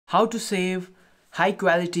How to save high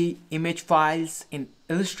quality image files in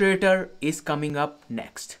Illustrator is coming up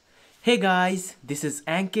next. Hey guys, this is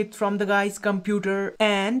Ankit from the Guy's Computer,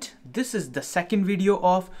 and this is the second video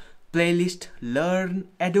of playlist Learn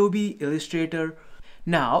Adobe Illustrator.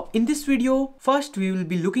 Now in this video, first we will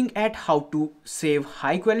be looking at how to save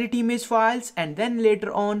high quality image files, and then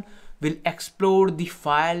later on we'll explore the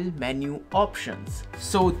file menu options.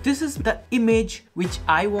 So this is the image which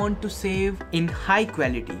I want to save in high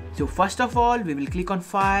quality. So first of all, we will click on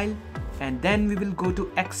file and then we will go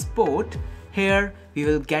to export. Here we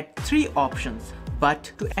will get three options,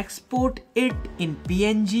 but to export it in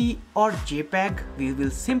PNG or Jpeg, we will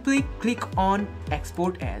simply click on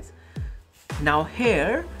export as. Now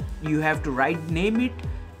here you have to name it,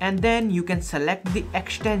 and then you can select the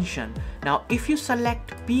extension. Now if you select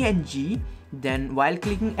PNG, then while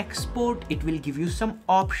clicking export, it will give you some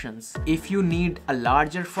options. If you need a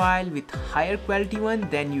larger file with higher quality one,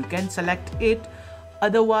 then you can select it.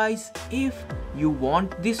 Otherwise, if you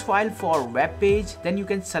want this file for web page, then you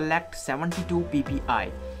can select 72 ppi.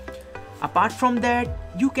 Apart from that,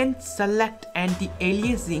 you can select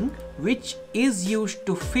anti-aliasing, which is used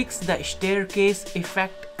to fix the staircase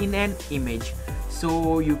effect in an image.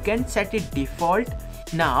 So you can set it default.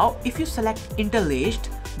 Now if you select interlaced,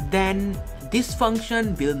 then this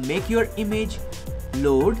function will make your image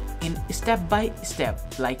load in step by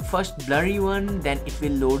step, like first blurry one, then it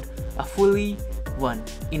will load a fully one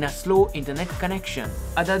in a slow internet connection.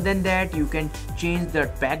 Other than that, you can change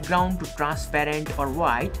the background to transparent or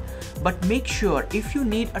white, but make sure if you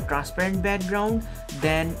need a transparent background,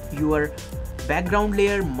 then your background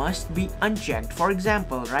layer must be unchecked. For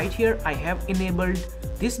example, right here I have enabled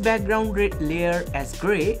this background layer as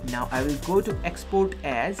gray. Now I will go to export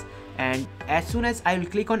as, and as soon as I will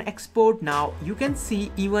click on export, now you can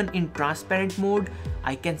see even in transparent mode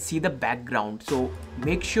I can see the background. So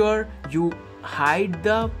make sure you hide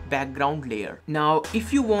the background layer. Now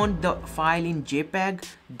if you want the file in JPEG,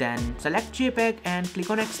 then select JPEG and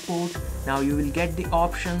click on export. Now you will get the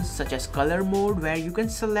options such as color mode, where you can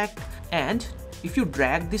select, and if you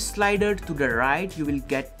drag this slider to the right, you will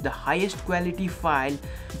get the highest quality file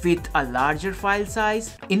with a larger file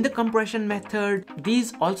size. In the compression method,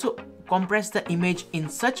 these also compress the image in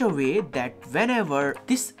such a way that whenever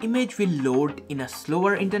this image will load in a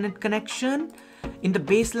slower internet connection, in the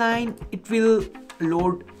baseline it will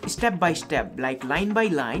load step by step, like line by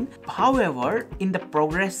line. However, in the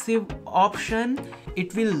progressive option,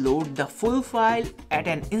 it will load the full file at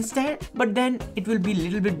an instant, but then it will be a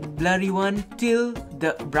little bit blurry one till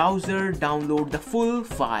the browser download the full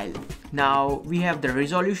file. Now we have the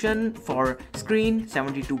resolution for screen,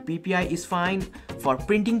 72 ppi is fine. For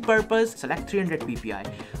printing purpose, select 300 ppi.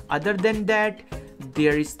 Other than that,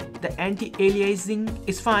 there is the anti-aliasing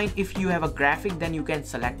is fine. If you have a graphic, then you can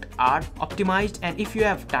select art optimized, and if you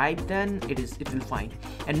have type, then it will fine.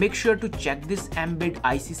 And make sure to check this embed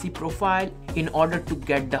ICC profile in order to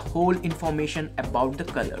get the whole information about the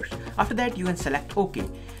colors. After that, you can select OK.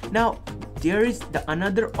 Now there is the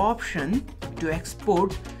another option to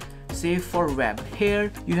export save for web.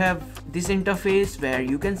 Here you have this interface where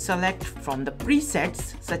you can select from the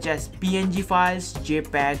presets such as PNG files,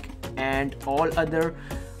 JPEG, and all other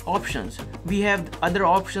options. We have other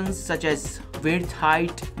options such as width,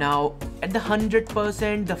 height. Now at the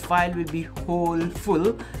 100%, the file will be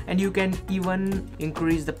full, and you can even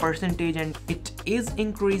increase the percentage, and it is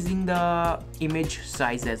increasing the image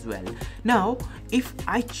size as well. Now if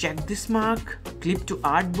I check this mark, clip to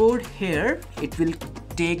artboard, here it will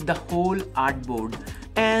take the whole artboard.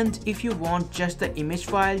 And if you want just the image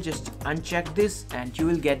file, just uncheck this and you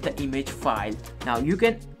will get the image file. Now you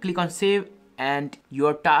can click on save and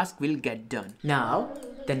your task will get done. Now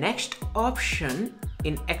the next option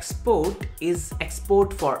in export is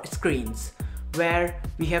export for screens, where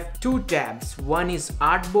we have two tabs. One is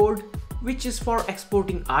artboard, which is for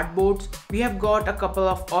exporting artboards. We have got a couple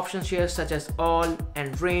of options here such as all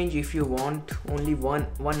and range. If you want only one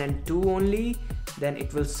and two only, then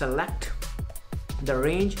it will select the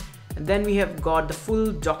range. And then we have got the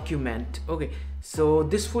full document. Okay, so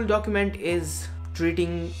this full document is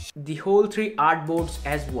treating the whole three artboards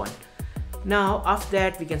as one. Now after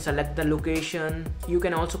that, we can select the location. You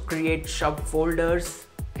can also create subfolders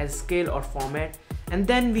as scale or format. And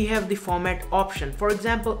then we have the format option. For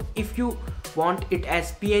example, if you want it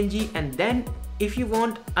as PNG, and then if you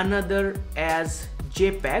want another as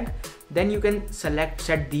JPEG, then you can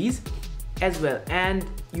set these as well, and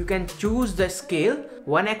you can choose the scale.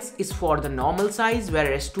 1x is for the normal size,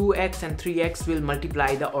 whereas 2x and 3x will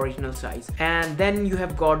multiply the original size. And then you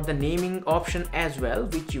have got the naming option as well,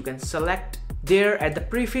 which you can select There at the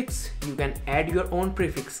prefix, you can add your own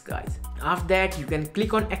prefix, guys. After that, you can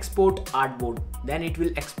click on export artboard, then it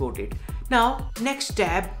will export it. Now, next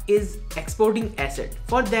tab is exporting asset.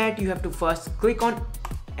 For that, you have to first click on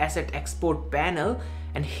asset export panel,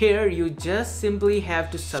 and here you just simply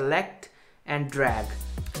have to select and drag.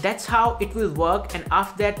 That's how it will work, and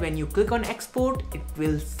after that, when you click on export, it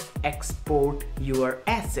will export your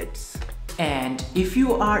assets. And if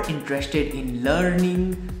you are interested in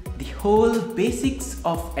learning the whole basics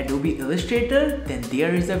of Adobe Illustrator, then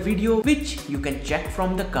there is a video which you can check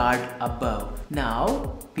from the card above.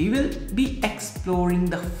 Now we will be exploring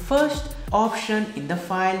the first option in the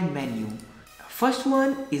file menu. First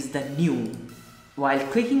one is the new. While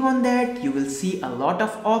clicking on that, you will see a lot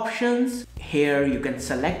of options. Here you can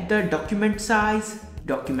select the document size,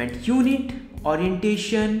 document unit,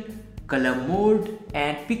 orientation, color mode,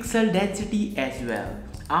 and pixel density as well.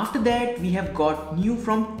 After that, we have got new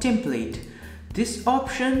from template. This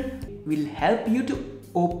option will help you to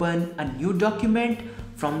open a new document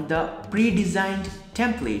from the pre-designed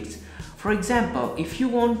templates. For example, if you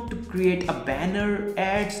want to create a banner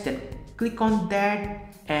ads, then click on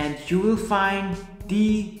that and you will find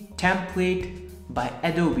the template by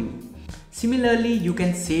Adobe. Similarly, you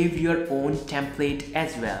can save your own template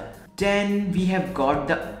as well. Then we have got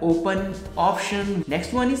the open option.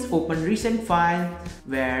 Next one is open recent file,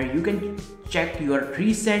 where you can check your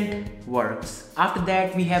recent works. After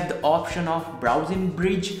that, we have the option of browsing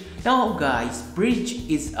Bridge. Now guys, Bridge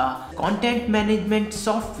is a content management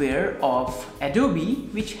software of Adobe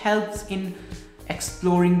which helps in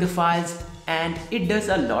exploring the files, and it does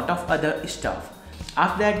a lot of other stuff.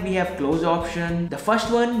 After that, we have close option. The first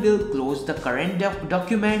one will close the current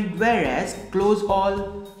document, whereas close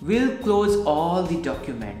all will close all the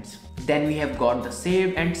documents. Then we have got the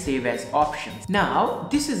save and save as options. Now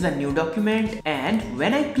this is a new document, and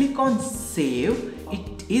when I click on save,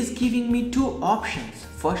 it is giving me two options.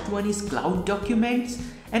 First one is cloud documents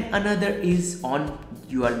and another is on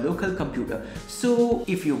your local computer. So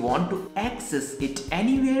if you want to access it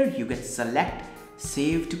anywhere, you can select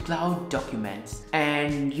save to cloud documents,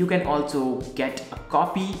 and you can also get a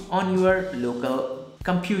copy on your local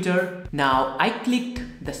computer. Now I clicked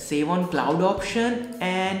the save on cloud option,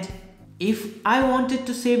 and if I wanted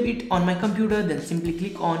to save it on my computer, then simply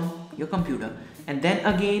click on your computer, and then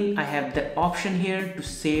again I have the option here to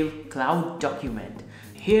save cloud document.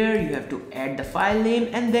 Here you have to add the file name,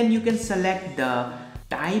 and then you can select the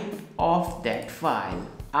type of that file.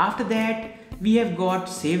 After that, we have got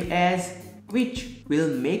save as, which will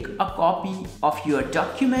make a copy of your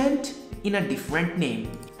document in a different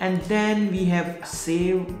name. And then we have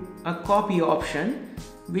save a copy option,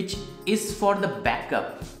 which is for the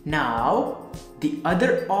backup. Now the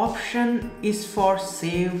other option is for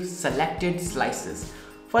save selected slices.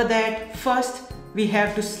 For that, first we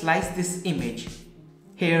have to slice this image.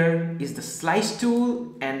 Here is the slice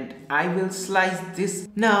tool, and I will slice this.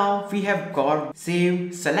 Now we have got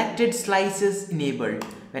save selected slices enabled.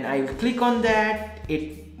 When I click on that,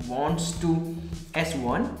 it wants to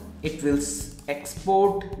S1. It will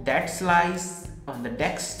export that slice on the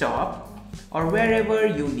desktop or wherever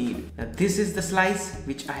you need. Now this is the slice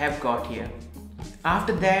which I have got here.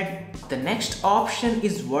 After that, the next option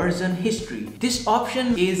is version history. This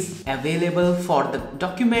option is available for the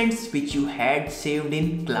documents which you had saved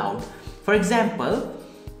in cloud. For example,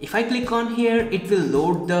 if I click on here, it will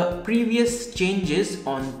load the previous changes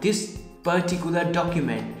on this particular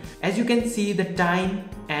document. As you can see, the time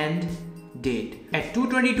and date. At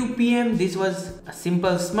 2:22 p.m. this was a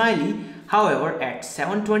simple smiley. However, at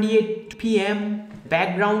 7:28 p.m.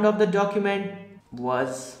 background of the document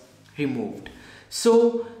was removed.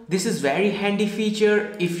 So this is very handy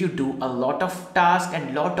feature if you do a lot of tasks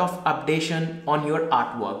and lot of updation on your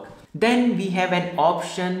artwork. Then we have an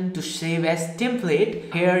option to save as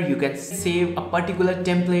template. Here you can save a particular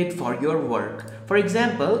template for your work. For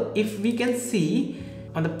example, if we can see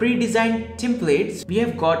on the pre-designed templates, we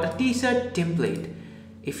have got a t-shirt template.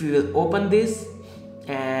 If we will open this,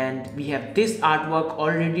 and we have this artwork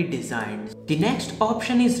already designed. The next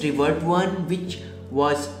option is revert one, which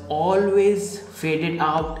was always faded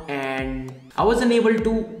out, and I was unable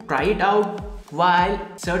to try it out. While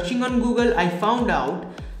searching on Google, I found out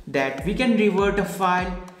that we can revert a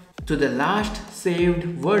file to the last saved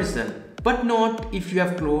version, but not if you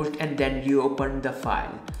have closed and then reopened the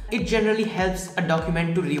file. It generally helps a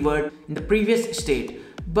document to revert in the previous state,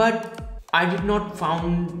 but I did not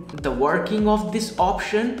found the working of this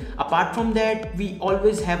option. Apart from that, we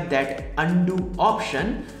always have that undo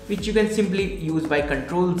option, which you can simply use by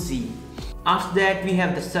Ctrl Z. After that, we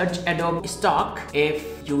have the search Adobe stock.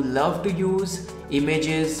 If you love to use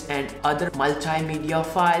images and other multimedia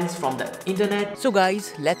files from the internet. So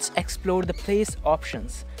guys, let's explore the place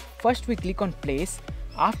options. First we click on place.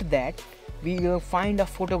 After that, we will find a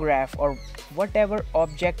photograph or whatever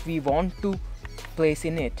object we want to place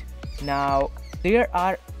in it. Now there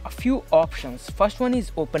are a few options. First one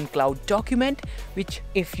is open cloud document, which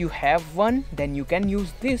if you have one, then you can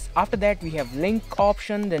use this. After that we have link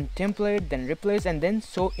option, then template, then replace, and then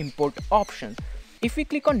show import option. If we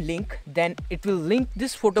click on link, then it will link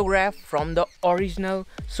this photograph from the original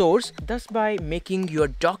source, thus by making your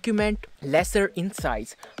document lesser in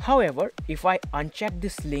size. However, if I uncheck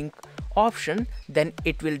this link option, then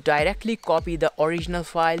it will directly copy the original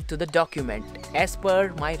file to the document as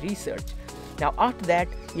per my research. Now after that,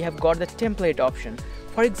 we have got the template option.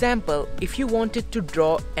 For example, if you wanted to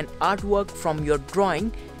draw an artwork from your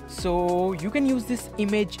drawing, so you can use this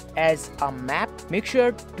image as a map. Make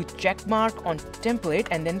sure to check mark on template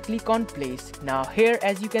and then click on place. Now here,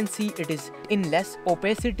 as you can see, it is in less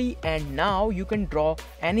opacity, and now you can draw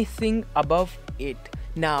anything above it.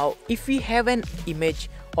 Now if we have an image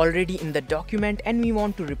already in the document and we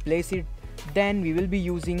want to replace it, then we will be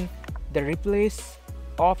using the replace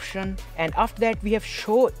option, and after that we have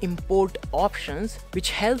show import options,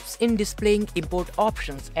 which helps in displaying import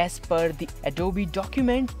options as per the Adobe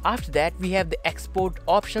document. After that we have the export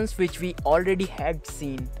options, which we already had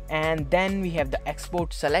seen, and then we have the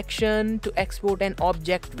export selection to export an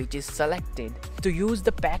object which is selected. To use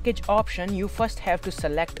the package option, you first have to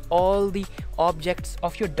select all the objects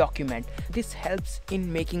of your document. This helps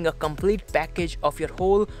in making a complete package of your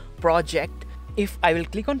whole project. If I will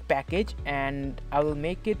click on package and I will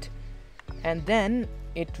make it, and then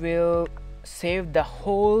it will save the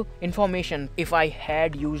whole information. If I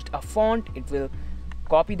had used a font, it will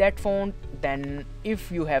copy that font. Then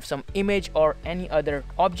if you have some image or any other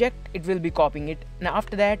object, it will be copying it. Now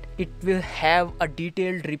after that, it will have a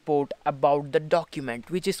detailed report about the document,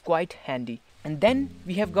 which is quite handy. And then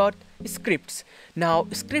we have got scripts. Now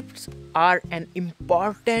scripts are an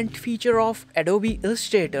important feature of Adobe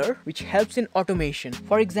Illustrator, which helps in automation.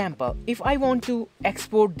 For example, if I want to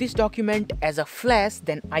export this document as a flash,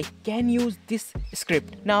 then I can use this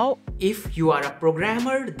script. Now if you are a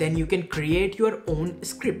programmer, then you can create your own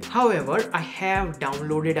script. However, I have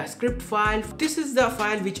downloaded a script file. This is the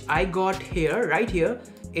file which I got here, right here.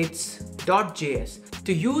 It's .js.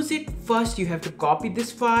 To use it, first you have to copy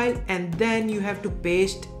this file and then you have to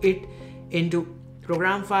paste it into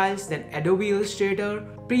program files, then Adobe Illustrator,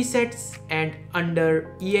 presets, and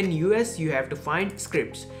under ENUS you have to find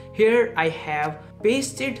scripts. Here I have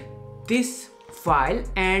pasted this file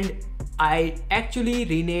and I actually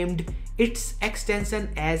renamed its extension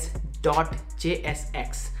as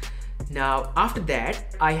 .jsx. Now after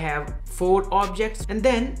that, I have 4 objects, and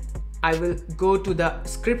then I will go to the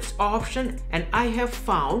scripts option and I have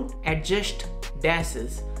found adjust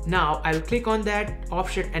dashes. Now I will click on that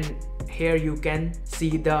option and here you can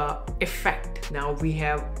see the effect. Now we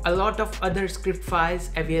have a lot of other script files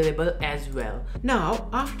available as well. Now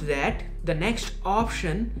after that, the next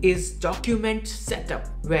option is document setup,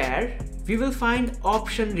 where we will find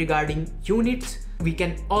option regarding units. We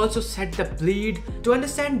can also set the bleed. To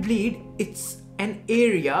understand bleed, it's an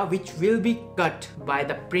area which will be cut by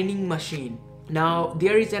the printing machine. Now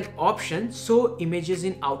there is an option show images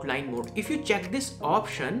in outline mode. If you check this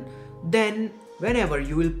option, then whenever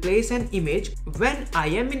you will place an image, when I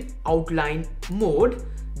am in outline mode,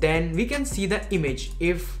 then we can see the image.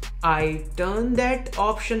 If I turn that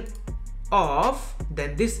option off,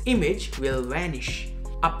 then this image will vanish.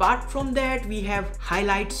 Apart from that, we have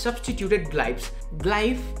highlight substituted glyphs.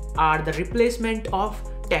 Glyphs are the replacement of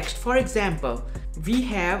text. For example, we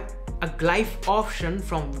have a glyph option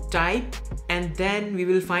from type, and then we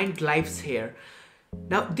will find glyphs here.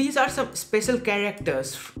 Now these are some special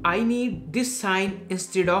characters. I need this sign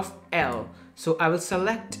instead of L, so I will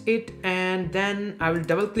select it and then I will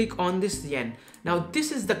double click on this yen. Now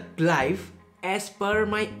this is the glyph as per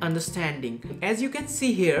my understanding. As you can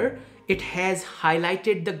see here, it has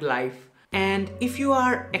highlighted the glyph. And if you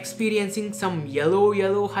are experiencing some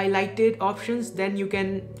yellow highlighted options, then you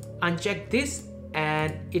can uncheck this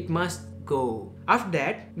and it must go. After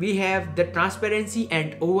that, we have the transparency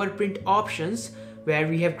and overprint options, where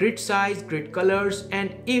we have grid size, grid colors,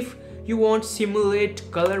 and if you want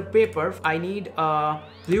simulate color paper, I need a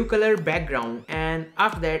blue color background, and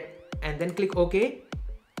after that, and then click OK.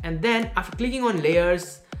 And then after clicking on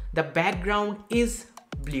layers, the background is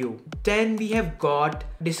blue. Then we have got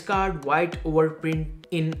discard white overprint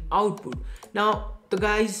in output. Now the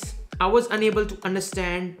guys, I was unable to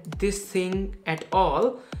understand this thing at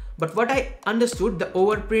all, But what I understood, the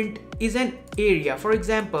overprint is an area. For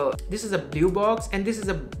example, this is a blue box and this is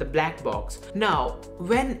the black box. Now,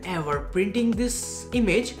 whenever printing this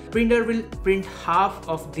image, printer will print half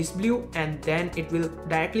of this blue and then it will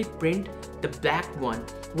directly print the black one.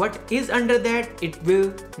 What is under that, it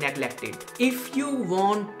will neglect it. If you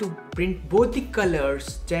want to print both the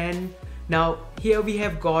colors, then now here we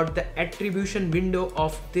have got the attribution window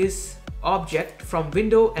of this object from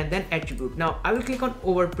window and then attribute. Now I will click on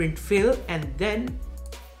overprint fill and then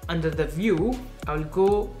under the view I will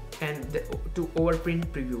go and to overprint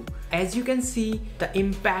preview. As you can see, the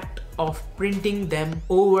impact of printing them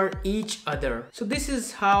over each other. So this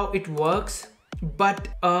is how it works. But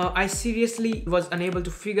I seriously was unable to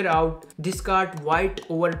figure out discard white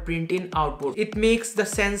overprint in output. It makes the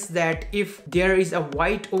sense that if there is a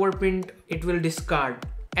white overprint, it will discard,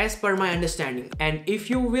 as per my understanding. And if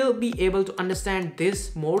you will be able to understand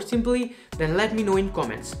this more simply, then let me know in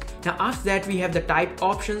comments. Now after that, we have the type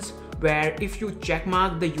options, where if you check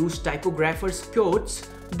mark the use typographers quotes,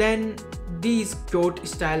 then these quote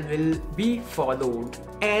style will be followed.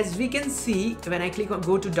 As we can see, when I click on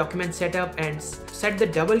go to document setup and set the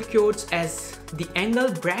double quotes as the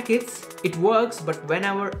angle brackets, it works. But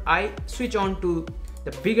whenever I switch on to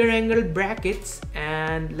the bigger angle brackets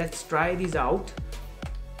and let's try these out,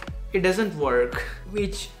 it doesn't work,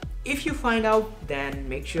 which if you find out, then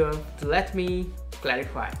make sure to let me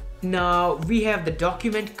clarify. Now we have the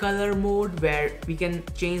document color mode, where we can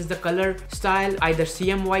change the color style either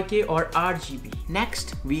CMYK or RGB.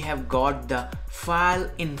 Next we have got the file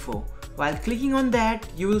info. While clicking on that,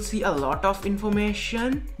 you will see a lot of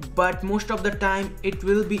information, but most of the time it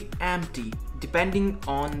will be empty depending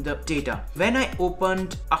on the data. When I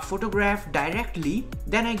opened a photograph directly,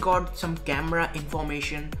 then I got some camera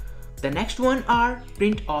information. The next one are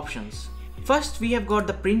print options. First we have got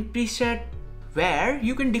the print preset, where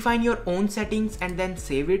you can define your own settings and then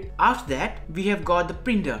save it. After that, we have got the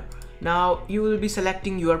printer. Now you will be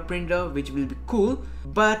selecting your printer, which will be cool.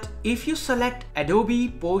 But if you select Adobe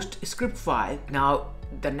PostScript file, now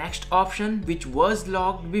the next option, which was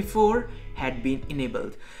logged before, had been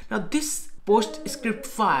enabled. Now this PostScript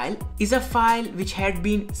file is a file which had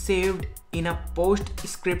been saved in a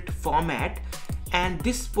PostScript format, and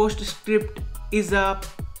this PostScript is a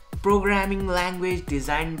programming language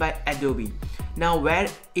designed by Adobe. Now where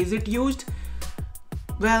is it used?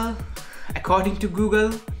 Well, according to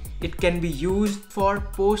Google, it can be used for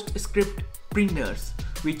PostScript printers,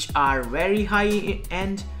 which are very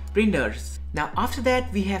high-end printers. Now after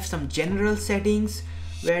that, we have some general settings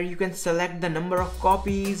where you can select the number of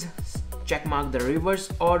copies, checkmark the reverse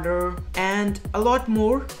order, and a lot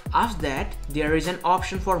more. After that, there is an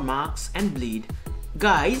option for marks and bleed.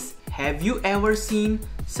 Guys, have you ever seen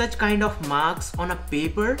such kind of marks on a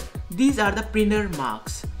paper? These are the printer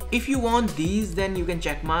marks. If you want these, then you can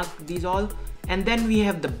check mark these all. And then we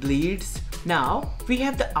have the bleeds. Now we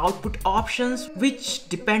have the output options, which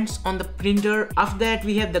depends on the printer. After that,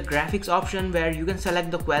 we have the graphics option, where you can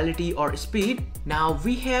select the quality or speed. Now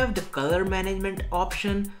we have the color management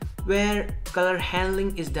option, where color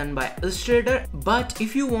handling is done by Illustrator. But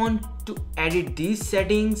if you want to edit these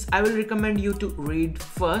settings, I will recommend you to read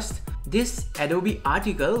first this Adobe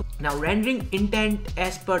article. Now rendering intent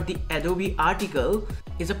as per the Adobe article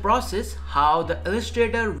is a process how the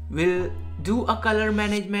Illustrator will do a color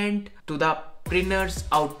management to the printer's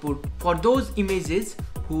output for those images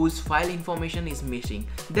whose file information is missing.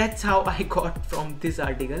 That's how I got from this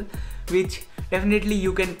article, which definitely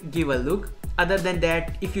you can give a look. Other than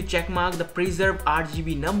that, if you check mark the preserve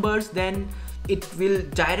RGB numbers, then it will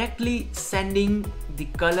directly sending the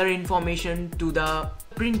color information to the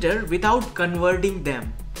printer without converting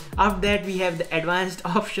them. After that, we have the advanced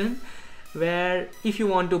option, where if you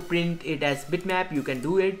want to print it as bitmap, you can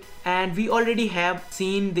do it. And we already have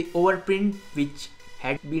seen the overprint, which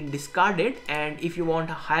had been discarded. And if you want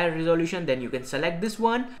a higher resolution, then you can select this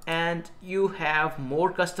one, and you have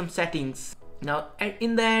more custom settings. Now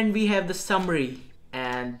in the end, we have the summary,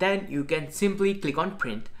 and then you can simply click on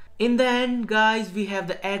print. In the end, guys, we have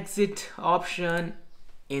the exit option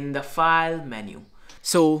in the file menu.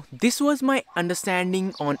 So this was my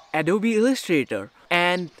understanding on Adobe Illustrator,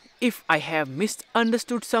 and if I have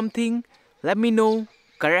misunderstood something, let me know,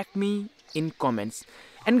 correct me in comments.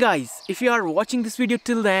 And guys, if you are watching this video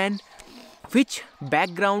till the end, which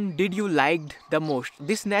background did you liked the most?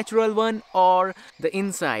 This natural one or the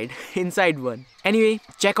inside one? Anyway,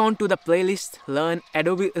 check on to the playlist Learn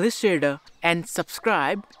Adobe Illustrator and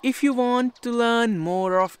subscribe if you want to learn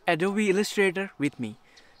more of Adobe Illustrator with me.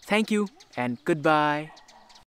 Thank you and goodbye.